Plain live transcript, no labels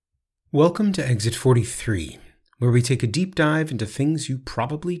Welcome to Exit 43, where we take a deep dive into things you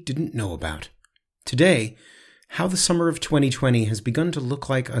probably didn't know about. Today, how the summer of 2020 has begun to look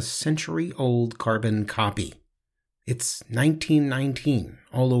like a century-old carbon copy. It's 1919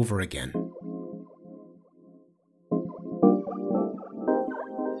 all over again.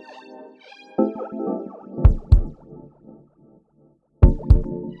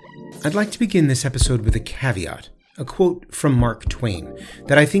 I'd like to begin this episode with a caveat. A quote from Mark Twain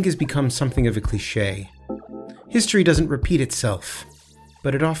that I think has become something of a cliché. History doesn't repeat itself,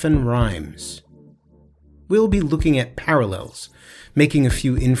 but it often rhymes. We'll be looking at parallels, making a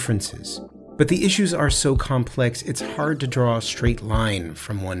few inferences, but the issues are so complex it's hard to draw a straight line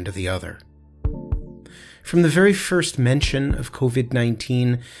from one to the other. From the very first mention of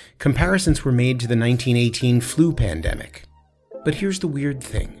COVID-19, comparisons were made to the 1918 flu pandemic. But here's the weird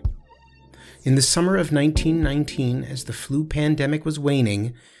thing. In the summer of 1919, as the flu pandemic was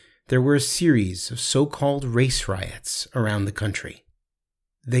waning, there were a series of so-called race riots around the country.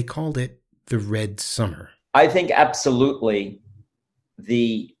 They called it the Red Summer. I think absolutely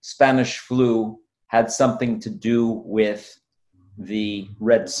the Spanish flu had something to do with the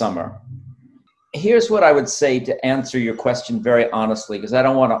Red Summer. Here's what I would say to answer your question very honestly, because I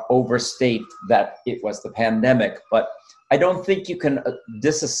don't want to overstate that it was the pandemic, but I don't think you can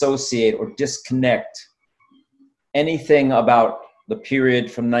disassociate or disconnect anything about the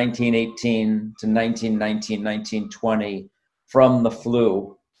period from 1918 to 1919, 1920 from the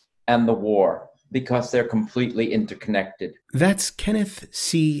flu and the war, because they're completely interconnected. That's Kenneth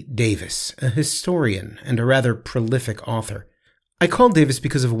C. Davis, a historian and a rather prolific author. I call Davis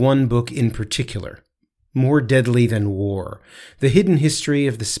because of one book in particular, More Deadly Than War, The Hidden History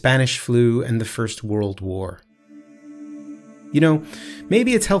of the Spanish Flu and the First World War. You know,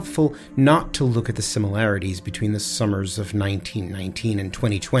 maybe it's helpful not to look at the similarities between the summers of 1919 and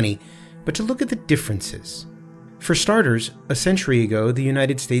 2020, but to look at the differences. For starters, a century ago, the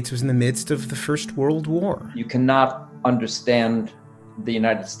United States was in the midst of the First World War. You cannot understand the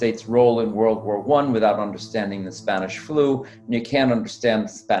United States' role in World War I without understanding the Spanish flu, and you can't understand the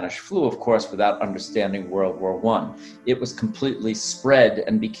Spanish flu, of course, without understanding World War I. It was completely spread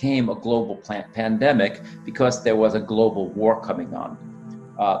and became a global pandemic because there was a global war coming on.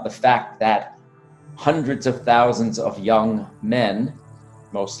 The fact that hundreds of thousands of young men,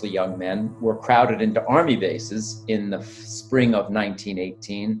 mostly young men, were crowded into army bases in the spring of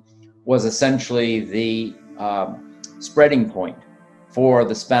 1918 was essentially the spreading point for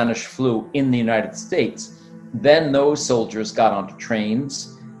the Spanish flu in the United States. Then those soldiers got onto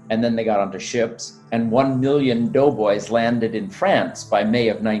trains, and then they got onto ships, and 1 million doughboys landed in France by May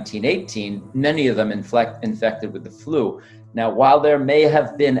of 1918, many of them infected with the flu. Now, while there may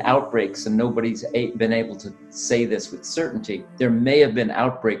have been outbreaks, and nobody's been able to say this with certainty, there may have been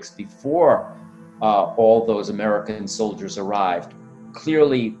outbreaks before all those American soldiers arrived.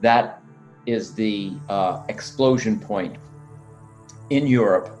 Clearly, that is the explosion point in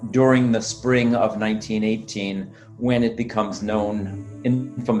Europe during the spring of 1918, when it becomes known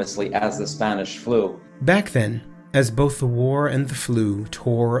infamously as the Spanish flu. Back then, as both the war and the flu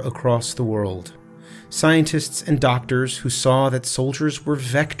tore across the world, scientists and doctors who saw that soldiers were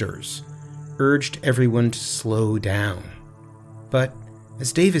vectors urged everyone to slow down. But,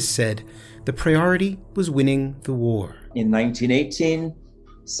 as Davis said, the priority was winning the war. In 1918,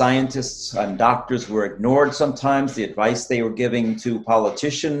 scientists and doctors were ignored sometimes. The advice they were giving to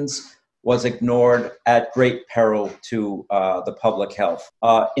politicians was ignored at great peril to the public health.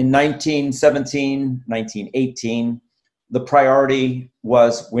 In 1917, 1918, the priority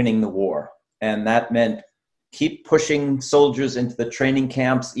was winning the war. And that meant keep pushing soldiers into the training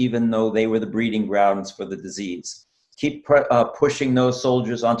camps, even though they were the breeding grounds for the disease. Keep pushing those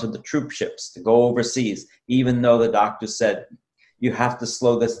soldiers onto the troop ships to go overseas, even though the doctors said, you have to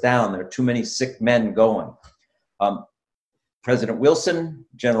slow this down. There are too many sick men going. President Wilson,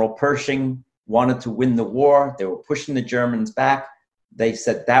 General Pershing wanted to win the war. They were pushing the Germans back. They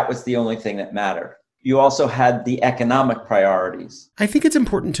said that was the only thing that mattered. You also had the economic priorities. I think it's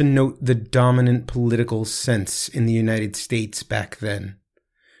important to note the dominant political sense in the United States back then.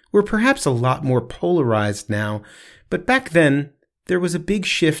 We're perhaps a lot more polarized now, but back then, there was a big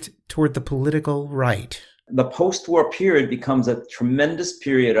shift toward the political right. The post-war period becomes a tremendous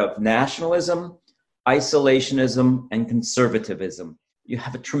period of nationalism, isolationism, and conservatism. You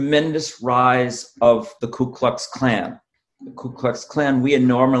have a tremendous rise of the Ku Klux Klan. The Ku Klux Klan we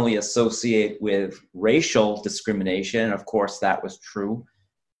normally associate with racial discrimination. Of course, that was true.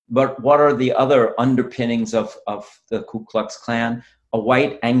 But what are the other underpinnings of the Ku Klux Klan? A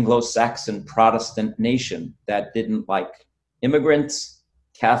white Anglo-Saxon Protestant nation that didn't like immigrants,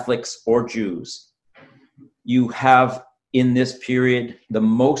 Catholics or Jews. You have in this period the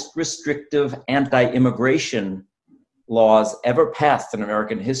most restrictive anti-immigration laws ever passed in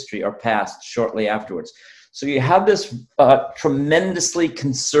American history are passed shortly afterwards. So you have this tremendously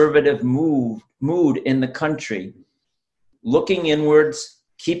conservative mood in the country, looking inwards,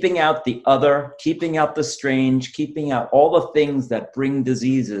 keeping out the other, keeping out the strange, keeping out all the things that bring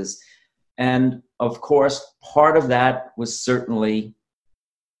diseases. And of course, part of that was certainly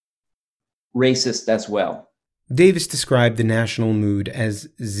racist as well. Davis described the national mood as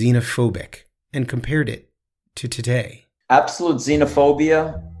xenophobic and compared it to today. Absolute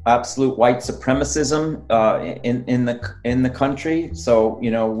xenophobia, absolute white supremacism in the country. So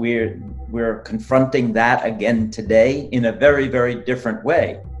we're confronting that again today in a very, very different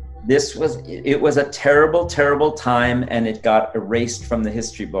way. It was a terrible, terrible time, and it got erased from the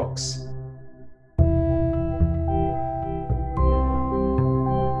history books.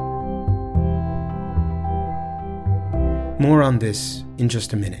 More on this in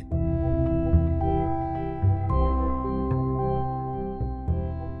just a minute.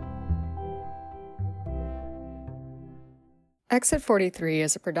 Exit 43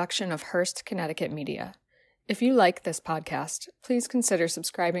 is a production of Hearst, Connecticut Media. If you like this podcast, please consider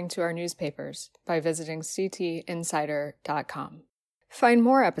subscribing to our newspapers by visiting ctinsider.com. Find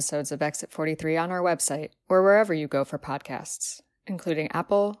more episodes of Exit 43 on our website or wherever you go for podcasts, including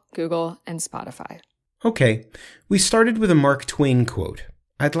Apple, Google, and Spotify. Okay, we started with a Mark Twain quote.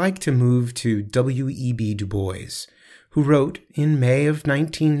 I'd like to move to W.E.B. Du Bois, who wrote in May of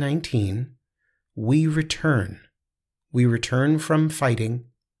 1919, "We return. We return from fighting.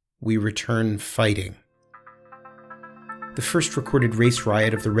 We return fighting." The first recorded race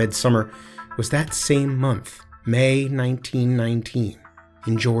riot of the Red Summer was that same month, May 1919,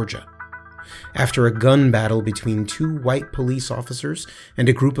 in Georgia, after a gun battle between two white police officers and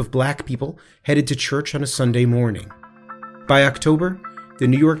a group of black people headed to church on a Sunday morning. By October, the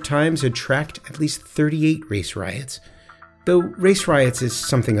New York Times had tracked at least 38 race riots, though race riots is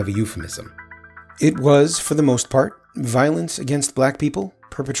something of a euphemism. It was, for the most part, violence against black people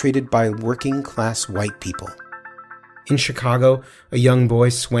perpetrated by working-class white people. In Chicago, a young boy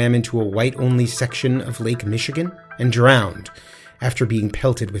swam into a white-only section of Lake Michigan and drowned after being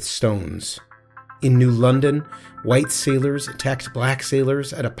pelted with stones. In New London, white sailors attacked black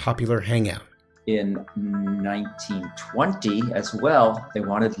sailors at a popular hangout. In 1920 as well, they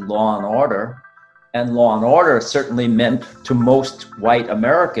wanted law and order, and law and order certainly meant to most white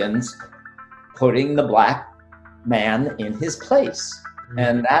Americans putting the black man in his place.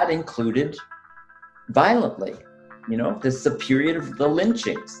 And that included violently. This is a period of the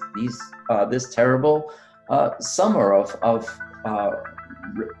lynchings, this terrible summer of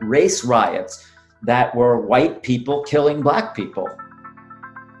race riots that were white people killing black people.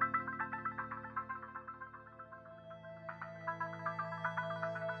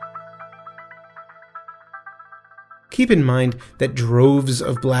 Keep in mind that droves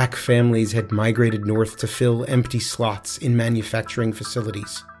of black families had migrated north to fill empty slots in manufacturing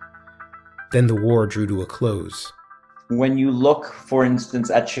facilities. Then the war drew to a close. When you look, for instance,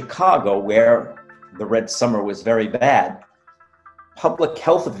 at Chicago, where the Red Summer was very bad, public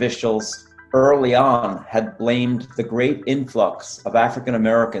health officials early on had blamed the great influx of African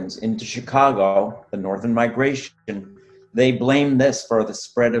Americans into Chicago, the northern migration. They blamed this for the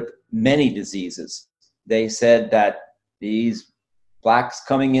spread of many diseases. They said that these blacks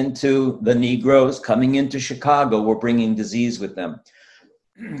the Negroes coming into Chicago were bringing disease with them.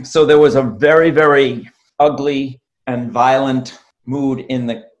 So there was a very, very ugly and violent mood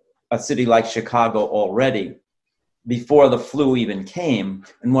in a city like Chicago already before the flu even came.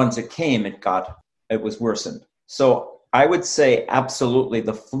 And once it came, it was worsened. So I would say absolutely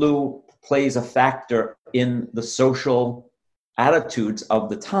the flu plays a factor in the social attitudes of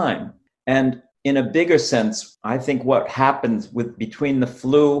the time. And in a bigger sense, I think what happens between the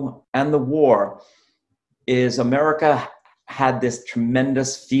flu and the war is America had this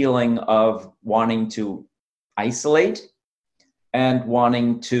tremendous feeling of wanting to isolate and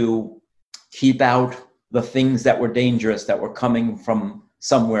wanting to keep out the things that were dangerous that were coming from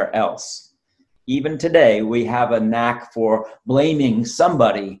somewhere else. Even today, we have a knack for blaming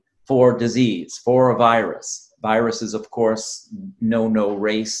somebody for disease, for a virus. Viruses, of course, know no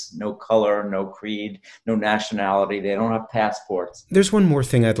race, no color, no creed, no nationality. They don't have passports. There's one more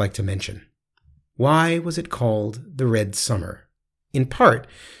thing I'd like to mention. Why was it called the Red Summer? In part,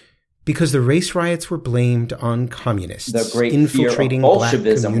 because the race riots were blamed on communists the great infiltrating fear of black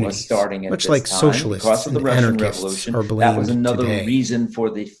Bolshevism communities, was starting at much this like time, socialists and anarchists are blamed That was another today. reason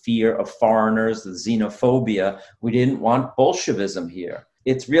for the fear of foreigners, the xenophobia. We didn't want Bolshevism here.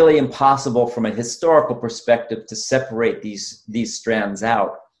 it's really impossible from a historical perspective to separate these strands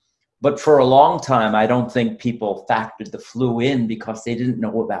out. But for a long time, I don't think people factored the flu in because they didn't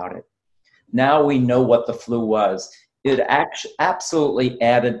know about it. Now we know what the flu was. It absolutely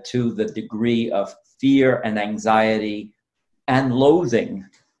added to the degree of fear and anxiety and loathing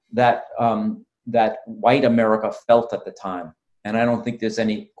that white America felt at the time. And I don't think there's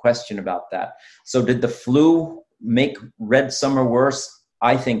any question about that. So did the flu make Red Summer worse?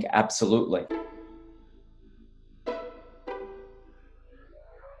 I think absolutely.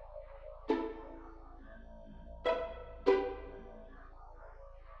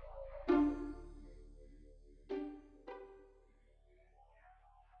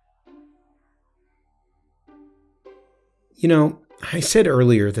 You know, I said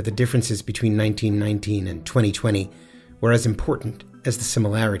earlier that the differences between 1919 and 2020 were as important as the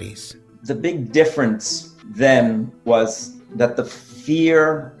similarities. The big difference then was that the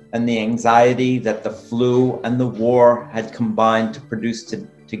fear and the anxiety that the flu and the war had combined to produce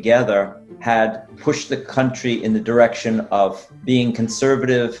together had pushed the country in the direction of being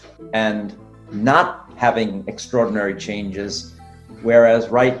conservative and not having extraordinary changes. Whereas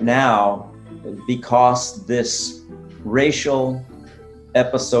right now, because this racial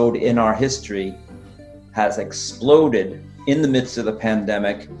episode in our history has exploded in the midst of the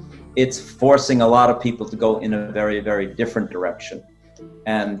pandemic, it's forcing a lot of people to go in a very, very different direction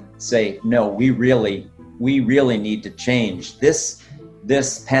and say, no, we really need to change. This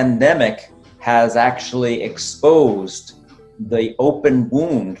pandemic has actually exposed the open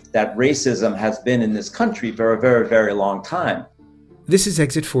wound that racism has been in this country for a very, very long time. This is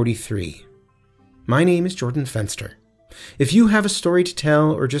Exit 43. My name is Jordan Fenster. If you have a story to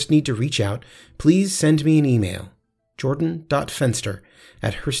tell or just need to reach out, please send me an email,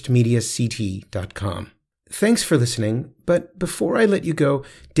 jordan.fenster@hearstmediact.com. Thanks for listening, but before I let you go,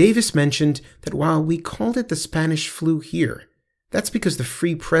 Davis mentioned that while we called it the Spanish flu here, that's because the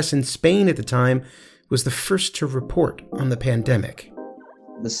Free Press in Spain at the time was the first to report on the pandemic.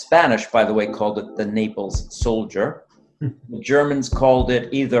 The Spanish, by the way, called it the Naples soldier. The Germans called it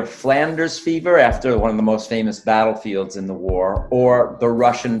either Flanders fever, after one of the most famous battlefields in the war, or the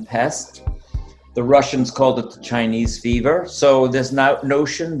Russian pest. The Russians called it the Chinese fever. So this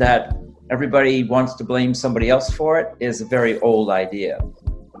notion that everybody wants to blame somebody else for it is a very old idea.